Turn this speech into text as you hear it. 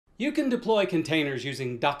You can deploy containers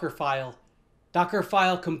using Dockerfile,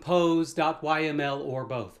 dockercompose.yml, or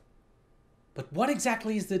both. But what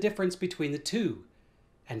exactly is the difference between the two,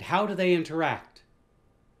 and how do they interact?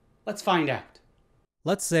 Let's find out.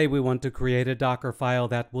 Let's say we want to create a Dockerfile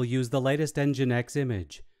that will use the latest Nginx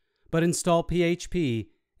image, but install PHP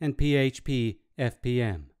and PHP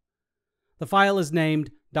FPM. The file is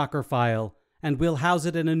named Dockerfile, and we'll house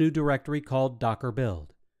it in a new directory called Docker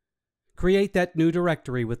build. Create that new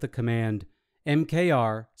directory with the command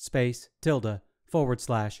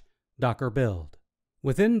mkr://docker build.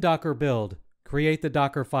 Within Docker build, create the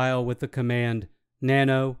Dockerfile with the command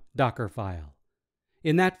nano dockerfile.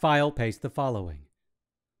 In that file, paste the following: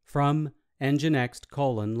 from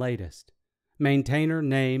nginx:/latest, maintainer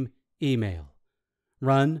name email,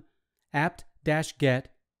 run apt-get-y,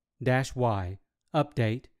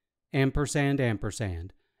 update,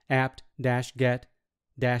 &&, apt-get-y,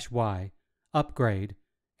 upgrade,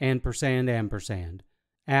 &&,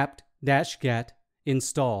 apt-get,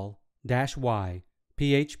 install, -y,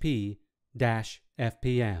 php-fpm,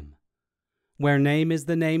 where name is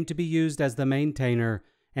the name to be used as the maintainer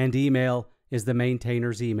and email is the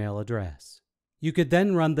maintainer's email address. You could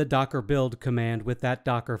then run the docker build command with that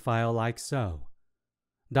Dockerfile like so: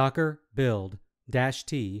 docker build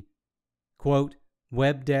 -t,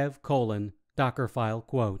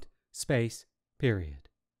 webdev:/dockerfile, space, period.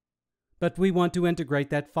 But we want to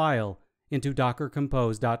integrate that file into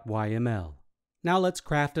dockercompose.yml. Now let's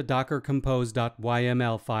craft a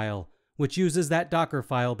dockercompose.yml file, which uses that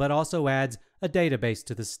Dockerfile but also adds a database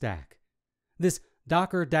to the stack. This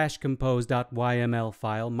docker-compose.yml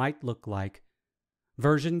file might look like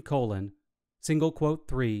version: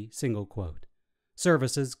 :3,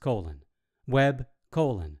 services: web: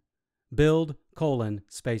 build: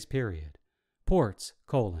 space, period, ports: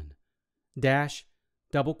 dash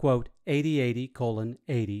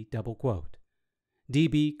 8080:80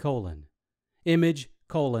 db: image: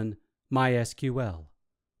 MySQL,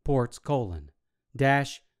 ports: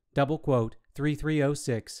 dash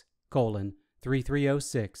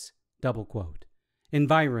 3306:3306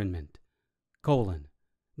 environment: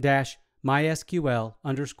 dash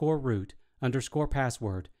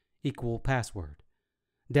MySQL_root_password =password,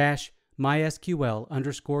 dash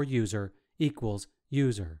MySQL_user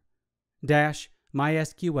 =user, dash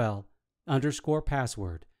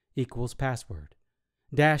MySQL_password =password,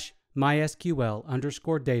 dash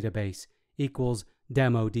MySQL_database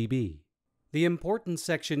 =demodb. The important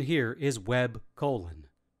section here is web: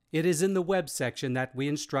 It is in the web section that we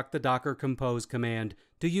instruct the docker compose command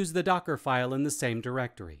to use the Dockerfile in the same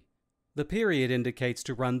directory. The period indicates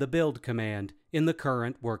to run the build command in the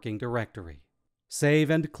current working directory. Save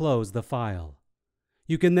and close the file.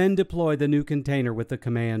 You can then deploy the new container with the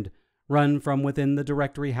command run from within the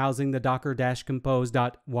directory housing the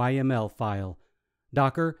docker-compose.yml file,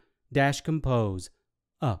 docker-compose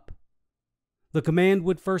up. The command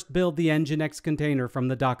would first build the Nginx container from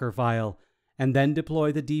the Dockerfile and then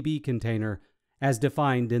deploy the DB container as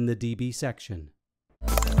defined in the DB section.